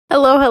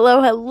Hello,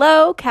 hello,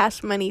 hello,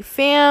 Cash Money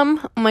fam.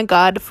 Oh my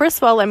God. First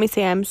of all, let me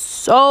say I'm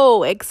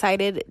so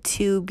excited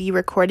to be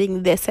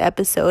recording this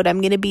episode. I'm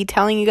going to be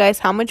telling you guys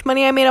how much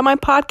money I made on my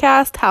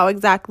podcast, how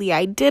exactly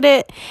I did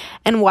it,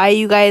 and why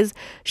you guys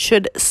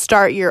should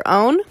start your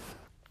own.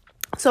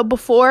 So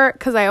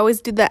because I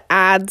always do the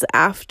ads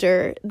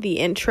after the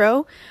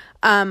intro,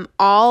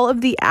 all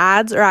of the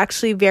ads are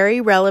actually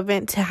very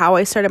relevant to how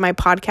I started my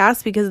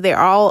podcast because they're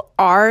all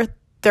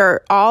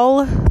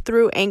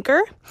through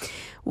Anchor.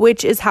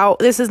 Which is how,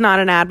 this is not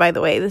an ad, by the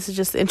way, this is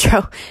just the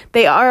intro.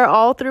 They are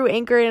all through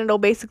Anchor, and it'll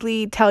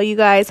basically tell you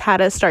guys how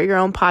to start your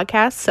own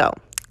podcast. So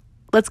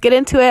let's get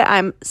into it.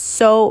 I'm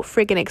so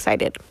freaking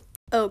excited.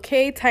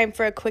 Okay, time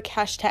for a quick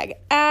hashtag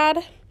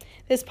ad.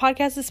 This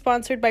podcast is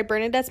sponsored by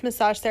Bernadette's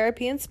Massage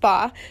Therapy and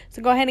Spa.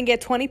 So go ahead and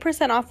get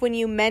 20% off when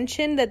you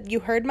mention that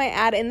you heard my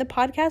ad in the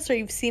podcast or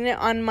you've seen it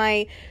on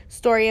my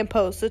story and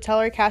post. So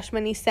tell her Cash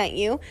Money sent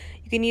you.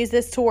 You can use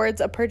this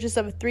towards a purchase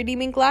of 3D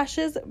mink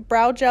lashes,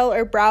 brow gel,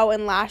 or brow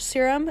and lash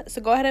serum.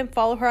 So go ahead and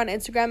follow her on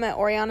Instagram at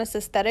Oriana's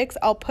Aesthetics.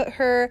 I'll put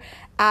her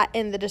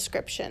in the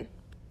description.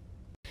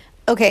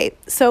 Okay,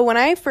 so when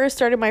I first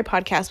started my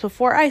podcast,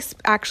 before I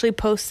actually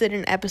posted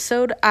an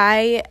episode,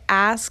 I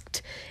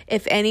asked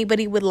if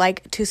anybody would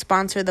like to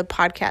sponsor the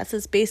podcast.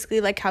 It's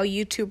basically like how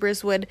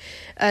YouTubers would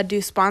do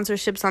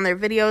sponsorships on their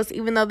videos.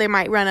 Even though they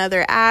might run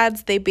other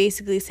ads, they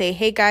basically say,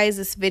 hey guys,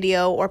 this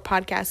video or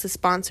podcast is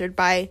sponsored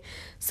by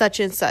such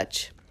and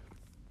such.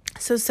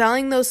 So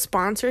selling those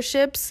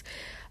sponsorships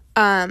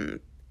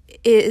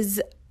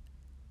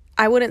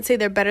I wouldn't say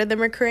they're better than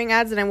recurring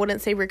ads, and I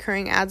wouldn't say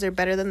recurring ads are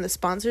better than the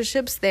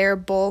sponsorships. They're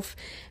both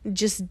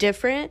just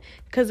different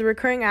because the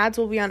recurring ads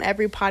will be on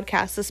every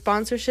podcast. The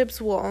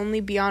sponsorships will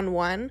only be on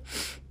one,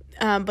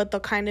 but they'll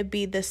kind of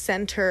be the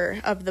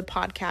center of the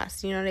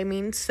podcast. You know what I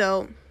mean?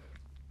 So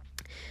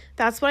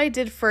that's what I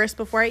did first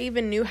before I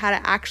even knew how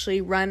to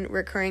actually run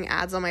recurring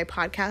ads on my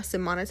podcast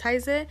and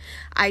monetize it.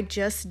 I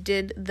just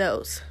did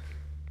those.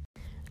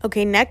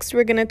 Okay, next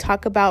we're going to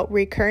talk about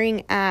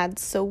recurring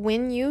ads. So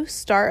when you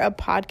start a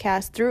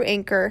podcast through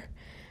Anchor,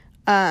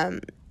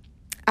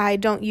 I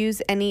don't use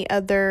any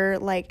other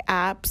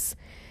apps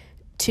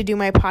to do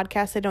my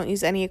podcast. I don't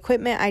use any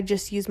equipment. I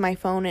just use my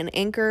phone and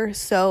Anchor.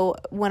 So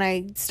when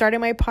I started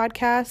my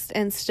podcast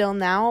and still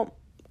now,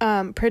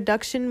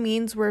 production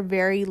means we're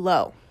very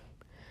low.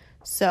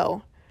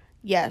 So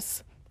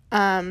yes,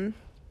 I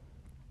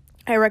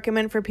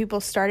recommend for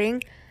people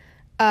starting,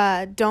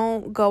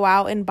 don't go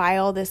out and buy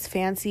all this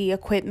fancy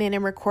equipment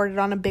and record it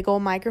on a big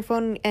old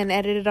microphone and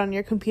edit it on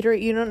your computer.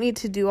 You don't need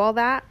to do all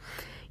that.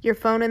 Your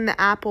phone and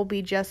the app will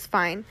be just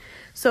fine.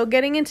 So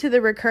getting into the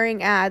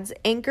recurring ads,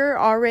 Anchor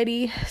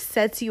already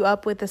sets you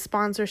up with a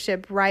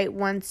sponsorship right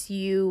once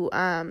you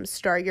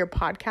start your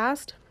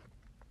podcast.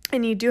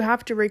 And you do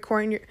have to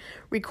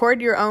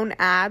record your own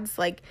ads.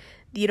 Like,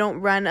 you don't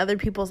run other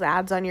people's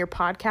ads on your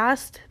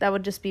podcast. That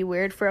would just be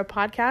weird for a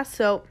podcast.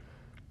 So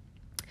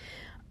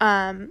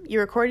you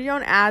record your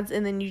own ads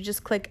and then you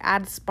just click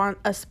add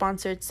a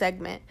sponsored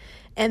segment.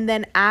 And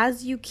then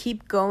as you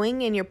keep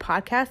going in your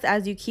podcast,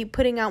 as you keep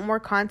putting out more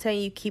content,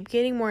 you keep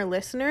getting more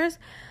listeners,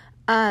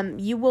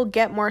 you will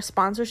get more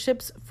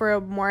sponsorships for a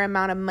more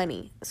amount of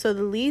money. So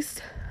the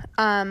least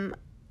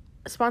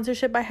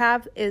sponsorship I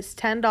have is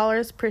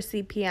 $10 per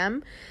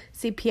CPM.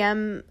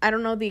 CPM, I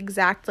don't know the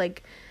exact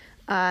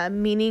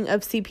meaning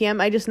of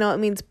CPM. I just know it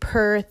means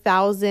per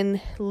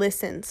 1,000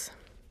 listens.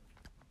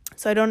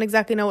 So I don't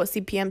exactly know what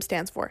CPM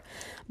stands for.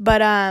 But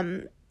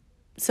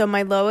so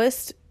my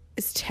lowest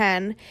is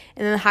 10. And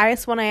then the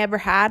highest one I ever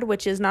had,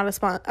 which is not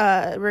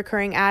a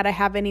recurring ad I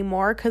have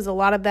anymore because a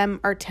lot of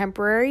them are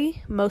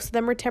temporary. Most of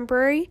them are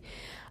temporary.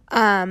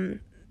 The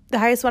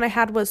highest one I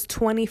had was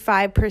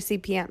 25 per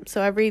CPM.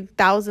 So every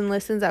 1,000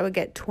 listens, I would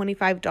get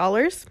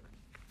 $25.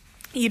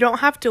 You don't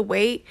have to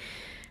wait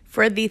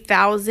for the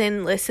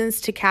 1,000 listens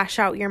to cash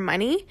out your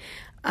money.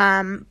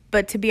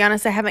 But to be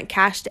honest, I haven't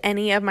cashed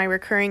any of my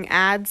recurring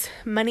ads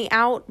money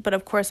out, but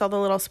of course all the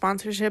little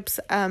sponsorships,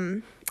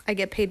 I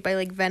get paid by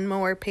Venmo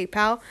or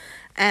PayPal,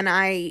 and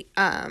I,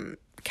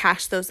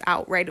 cash those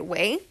out right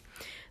away.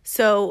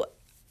 So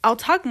I'll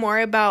talk more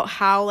about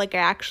how I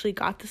actually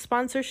got the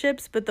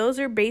sponsorships, but those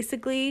are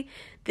basically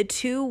the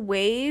two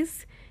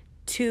ways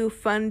to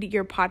fund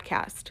your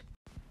podcast.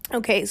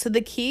 Okay. So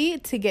the key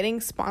to getting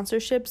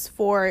sponsorships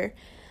for,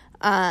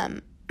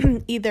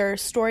 either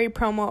story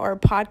promo or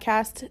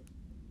podcast,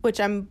 which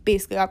I'm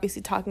basically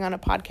obviously talking on a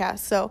podcast.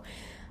 So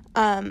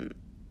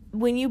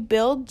when you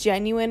build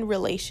genuine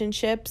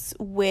relationships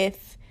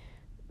with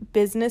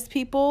business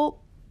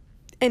people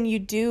and you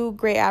do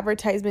great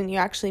advertisement, you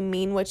actually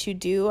mean what you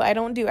do. I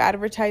don't do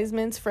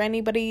advertisements for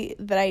anybody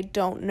that I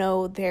don't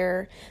know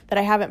that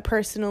I haven't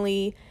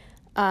personally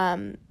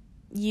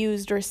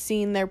used or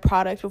seen their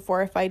product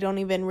before if I don't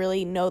even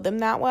really know them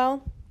that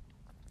well.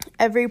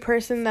 Every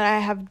person that I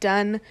have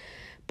done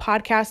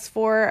podcasts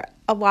for,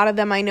 a lot of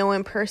them I know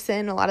in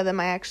person, all of them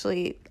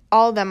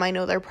I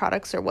know their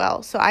products are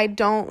well. So I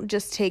don't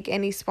just take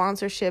any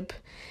sponsorship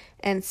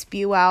and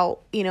spew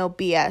out,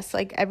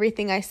 BS.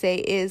 Everything I say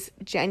is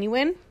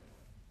genuine.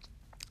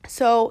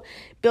 So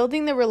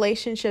building the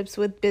relationships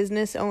with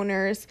business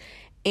owners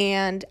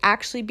and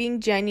actually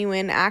being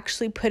genuine,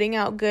 actually putting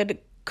out good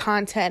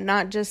content,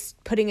 not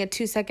just putting a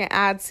 2-second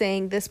ad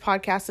saying this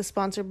podcast is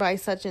sponsored by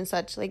such and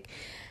such. Like,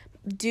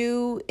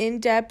 do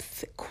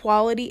in-depth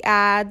quality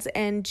ads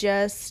and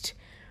just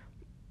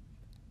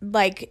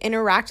like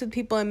interact with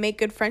people and make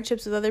good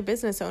friendships with other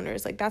business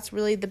owners. Like, that's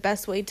really the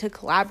best way to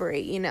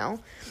collaborate,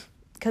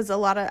 because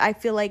I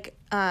feel like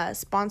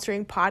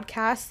sponsoring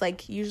podcasts,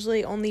 like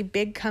usually only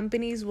big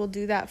companies will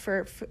do that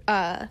for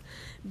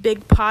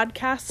big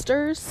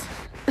podcasters,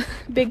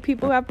 big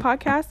people who have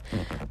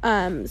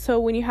podcasts. So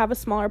when you have a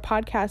smaller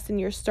podcast and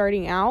you're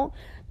starting out,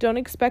 don't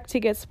expect to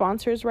get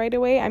sponsors right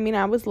away. I mean,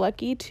 I was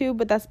lucky too,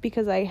 but that's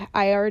because I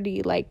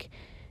already like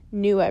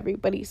knew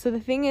everybody. So the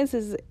thing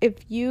is if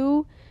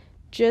you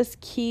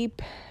just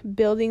keep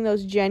building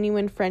those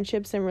genuine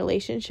friendships and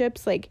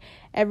relationships, like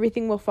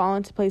everything will fall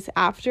into place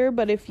after.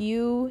 But if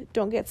you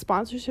don't get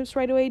sponsorships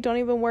right away, don't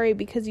even worry,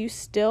 because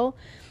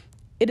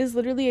it is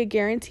literally a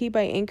guarantee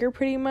by Anchor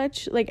pretty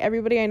much. Like,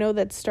 everybody I know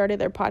that started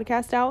their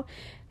podcast out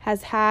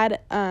has had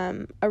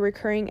a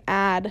recurring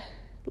ad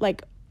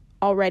like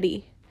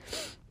already.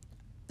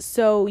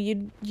 So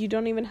you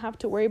don't even have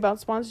to worry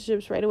about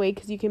sponsorships right away,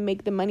 because you can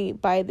make the money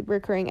by the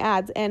recurring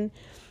ads. And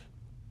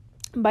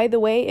by the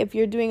way, if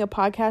you're doing a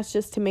podcast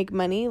just to make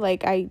money,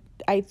 like I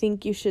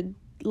think you should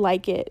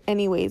like it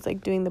anyways,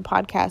 like doing the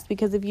podcast,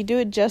 because if you do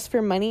it just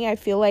for money, I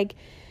feel like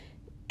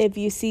if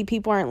you see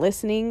people aren't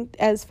listening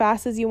as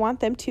fast as you want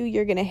them to,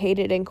 you're going to hate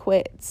it and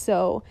quit.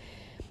 So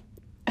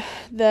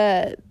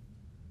the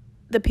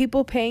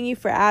people paying you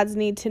for ads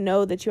need to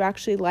know that you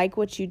actually like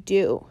what you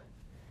do.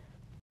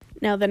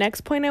 Now, the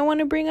next point I want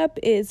to bring up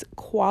is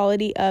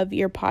quality of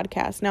your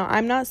podcast. Now,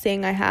 I'm not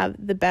saying I have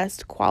the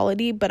best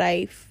quality, but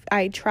I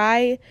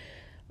try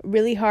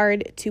really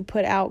hard to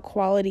put out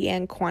quality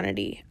and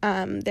quantity.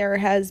 There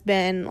has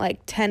been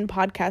like 10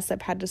 podcasts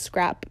I've had to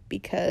scrap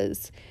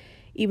because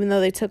even though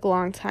they took a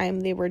long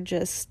time, they were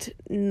just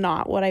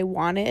not what I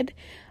wanted.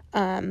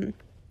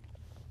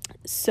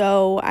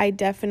 So I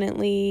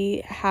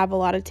definitely have a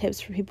lot of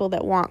tips for people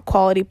that want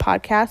quality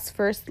podcasts.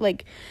 First,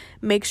 like,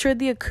 make sure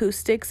the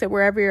acoustics at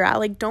wherever you're at,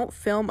 like, don't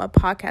film a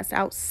podcast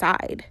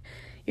outside.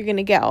 You're going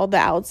to get all the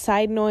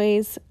outside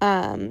noise.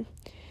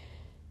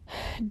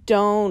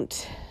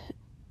 Don't,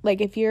 like,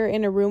 if you're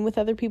in a room with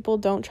other people,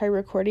 don't try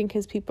recording,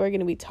 because people are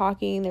going to be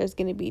talking. There's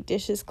going to be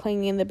dishes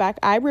clanging in the back.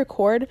 I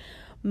record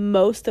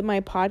most of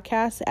my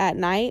podcasts at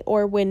night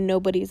or when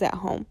nobody's at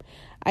home.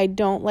 I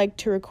don't like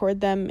to record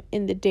them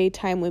in the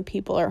daytime when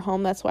people are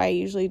home. That's why I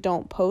usually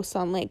don't post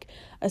on like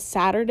a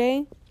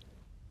Saturday.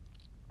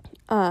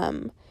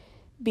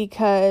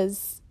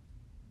 Because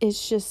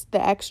it's just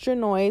the extra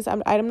noise.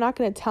 I'm not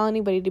going to tell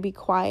anybody to be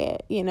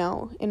quiet,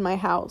 in my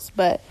house,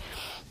 but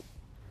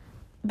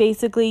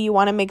basically you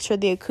want to make sure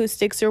the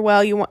acoustics are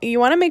well. You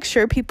want to make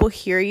sure people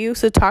hear you.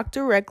 So talk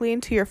directly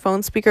into your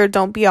phone speaker.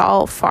 Don't be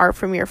all far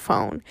from your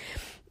phone.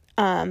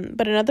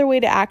 But another way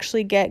to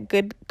actually get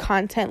good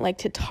content, like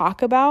to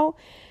talk about,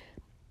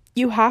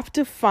 you have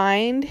to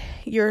find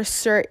your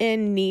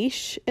certain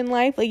niche in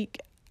life. Like,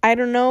 I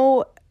don't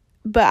know,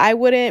 but I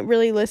wouldn't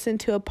really listen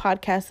to a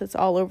podcast that's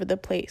all over the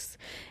place.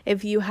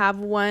 If you have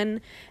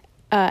one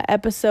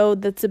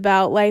episode that's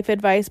about life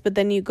advice, but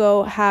then you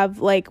go have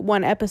like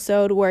one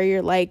episode where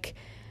you're like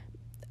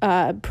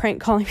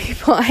prank calling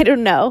people, I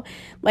don't know.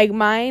 Like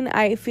mine,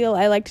 I feel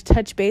I like to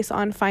touch base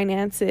on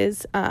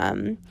finances.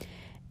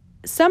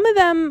 Some of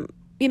them,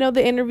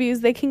 the interviews,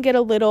 they can get a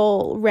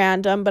little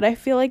random, but I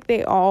feel like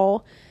they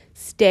all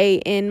stay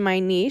in my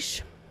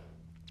niche.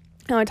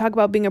 Now, I talk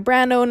about being a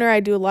brand owner.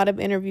 I do a lot of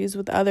interviews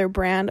with other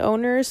brand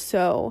owners.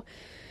 So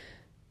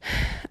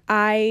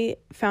I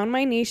found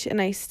my niche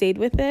and I stayed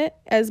with it.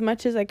 As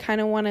much as I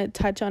kind of want to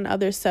touch on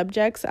other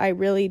subjects, I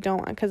really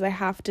don't, because I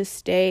have to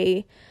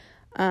stay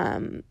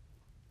on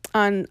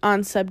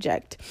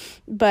subject.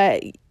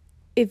 But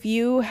if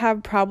you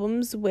have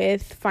problems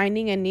with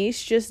finding a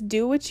niche, just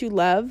do what you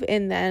love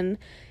and then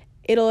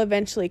it'll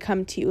eventually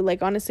come to you.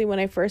 Like, honestly, when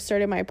I first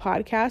started my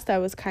podcast, I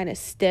was kind of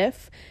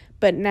stiff,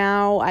 but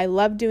now I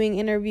love doing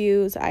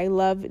interviews. I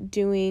love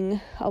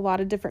doing a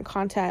lot of different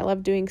content. I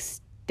love doing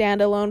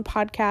standalone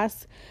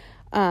podcasts.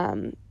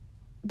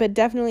 But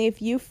definitely,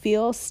 if you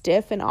feel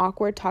stiff and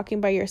awkward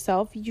talking by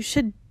yourself, you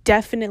should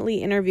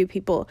definitely interview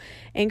people.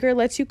 Anchor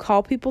lets you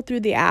call people through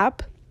the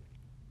app.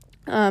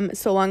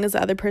 So long as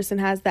the other person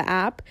has the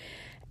app.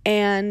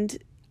 And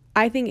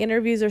I think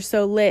interviews are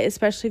so lit,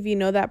 especially if you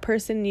know that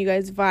person and you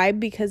guys vibe,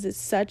 because it's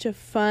such a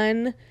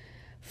funny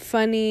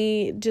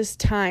just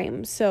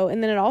time. So,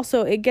 and then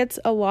it gets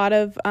a lot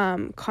of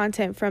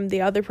content from the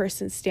other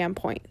person's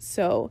standpoint.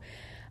 So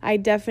I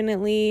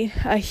definitely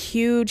a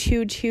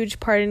huge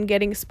part in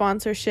getting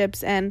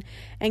sponsorships and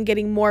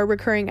getting more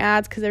recurring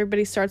ads, because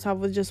everybody starts off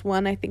with just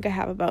one. I think I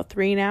have about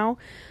 3 now.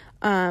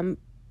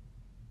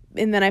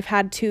 And then I've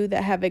had 2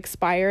 that have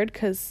expired,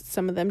 because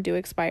some of them do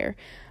expire.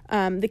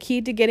 The key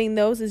to getting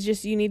those is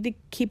just you need to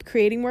keep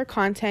creating more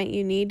content.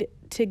 You need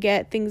to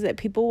get things that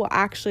people will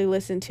actually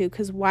listen to,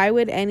 because why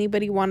would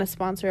anybody want to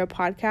sponsor a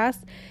podcast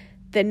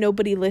that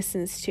nobody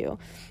listens to?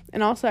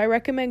 And also, I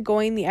recommend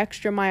going the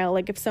extra mile.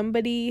 Like, if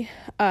somebody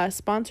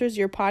sponsors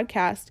your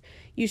podcast,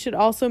 you should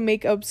also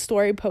make a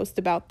story post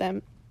about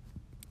them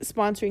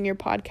sponsoring your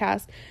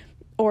podcast,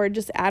 or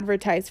just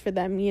advertise for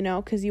them,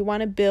 because you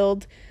want to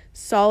build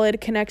solid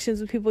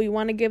connections with people. You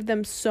want to give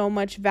them so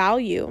much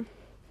value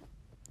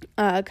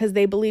because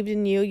they believed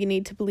in you. You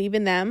need to believe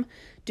in them.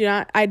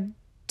 I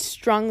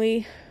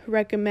strongly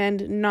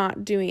recommend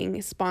not doing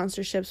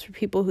sponsorships for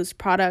people whose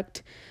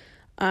product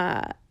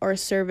or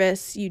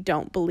service you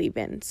don't believe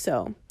in.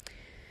 So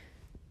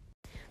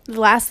the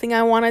last thing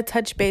I want to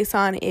touch base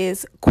on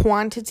is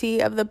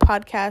quantity of the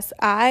podcast.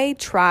 I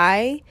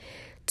try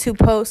to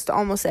post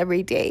almost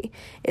every day.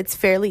 It's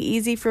fairly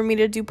easy for me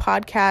to do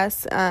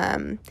podcasts.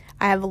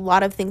 I have a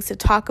lot of things to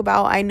talk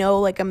about. I know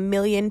like a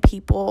million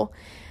people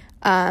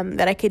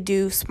that I could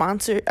do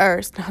that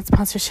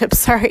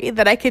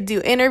I could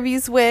do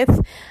interviews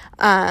with.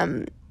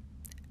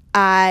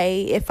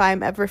 If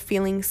I'm ever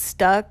feeling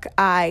stuck,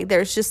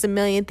 there's just a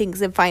million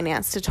things in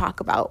finance to talk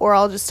about, or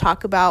I'll just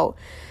talk about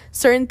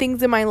certain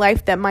things in my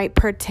life that might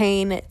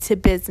pertain to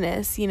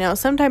business.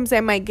 Sometimes I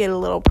might get a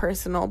little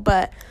personal,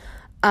 but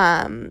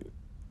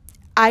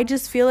I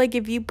just feel like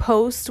if you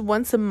post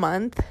once a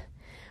month,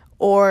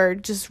 or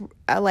just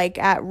like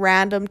at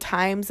random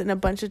times and a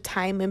bunch of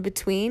time in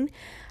between,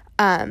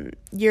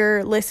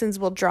 your listens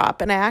will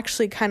drop. And I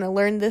actually kind of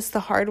learned this the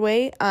hard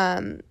way.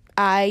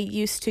 I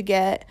used to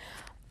get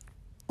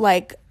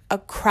like a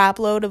crap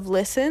load of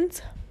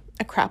listens.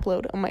 A crap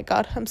load. Oh my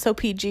God, I'm so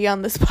PG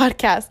on this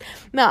podcast.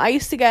 No, I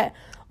used to get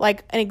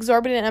like an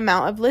exorbitant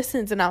amount of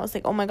listens, and I was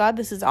like, oh my God,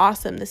 this is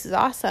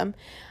awesome.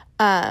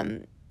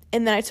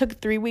 And then I took a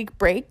 3-week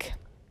break,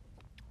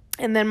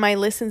 and then my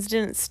listens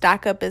didn't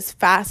stack up as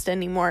fast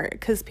anymore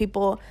because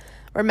people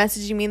were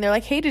messaging me and they're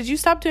like, hey, did you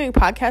stop doing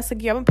podcasts?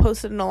 Like, you haven't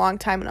posted in a long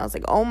time. And I was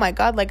like, oh my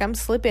God, like I'm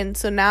slipping.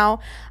 So now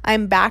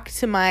I'm back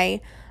to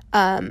my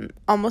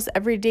almost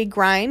everyday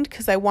grind,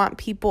 because I want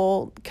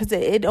people, because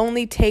it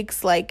only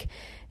takes like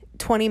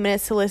 20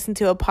 minutes to listen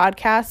to a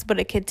podcast, but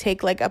it could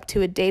take like up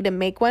to a day to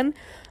make one.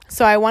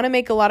 So I want to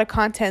make a lot of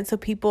content so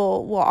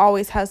people will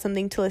always have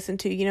something to listen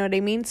to. You know what I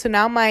mean? So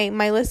now my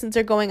listens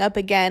are going up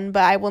again,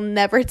 but I will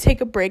never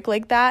take a break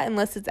like that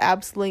unless it's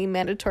absolutely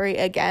mandatory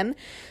again.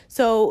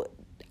 So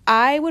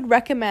I would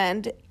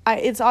recommend,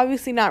 it's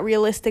obviously not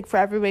realistic for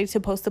everybody to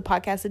post a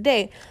podcast a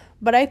day,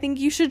 but I think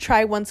you should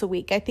try once a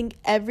week. I think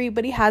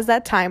everybody has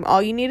that time.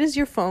 All you need is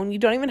your phone. You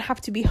don't even have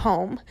to be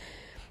home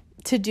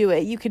to do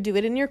it. You could do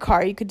it in your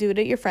car. You could do it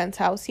at your friend's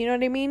house. You know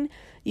what I mean?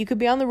 You could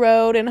be on the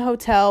road, in a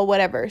hotel,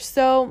 whatever.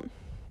 So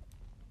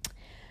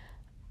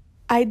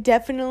I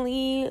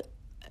definitely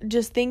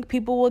just think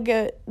people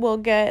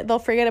they'll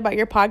forget about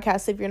your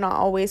podcast if you're not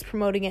always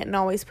promoting it and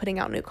always putting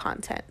out new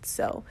content.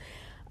 So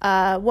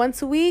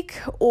once a week,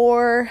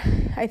 or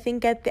I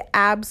think at the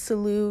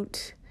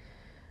absolute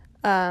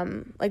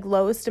like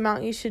lowest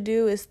amount you should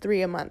do is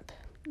 3 a month.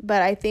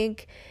 But I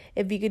think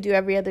if you could do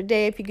every other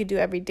day, if you could do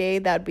every day,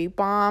 that'd be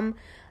bomb.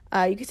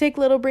 You could take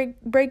little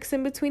breaks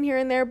in between here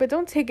and there, but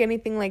don't take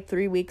anything like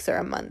 3 weeks or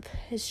a month.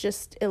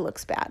 It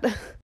looks bad.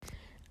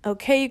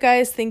 Okay, you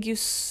guys, thank you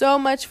so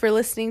much for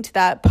listening to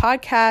that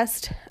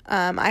podcast.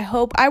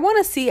 I want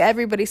to see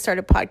everybody start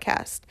a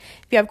podcast.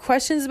 If you have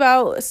questions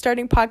about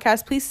starting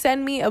podcasts, please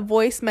send me a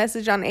voice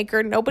message on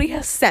Anchor. Nobody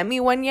has sent me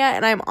one yet,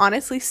 and I'm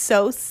honestly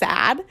so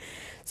sad.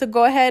 So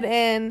go ahead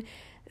and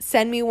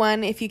send me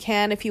one if you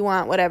can, if you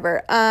want,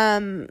 whatever.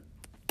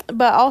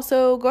 But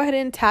also go ahead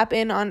and tap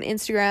in on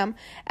Instagram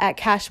at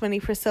Cash Money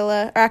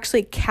Priscilla, or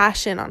actually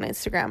cash in on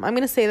Instagram. I'm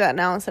going to say that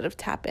now instead of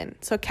tap in.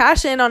 So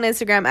cash in on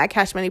Instagram at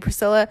Cash Money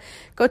Priscilla.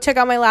 Go check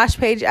out my lash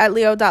page at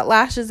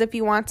leo.lashes if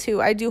you want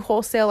to. I do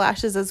wholesale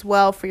lashes as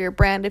well for your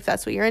brand if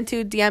that's what you're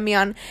into. DM me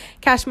on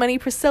Cash Money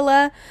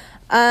Priscilla.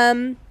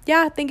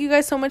 Thank you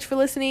guys so much for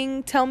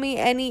listening. Tell me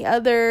any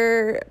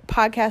other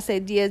podcast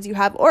ideas you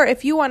have, or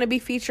if you want to be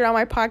featured on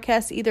my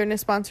podcast, either in a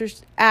sponsored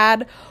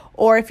ad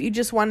or if you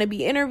just want to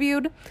be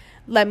interviewed,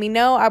 let me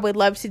know. I would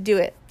love to do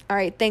it. All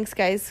right. Thanks,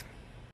 guys.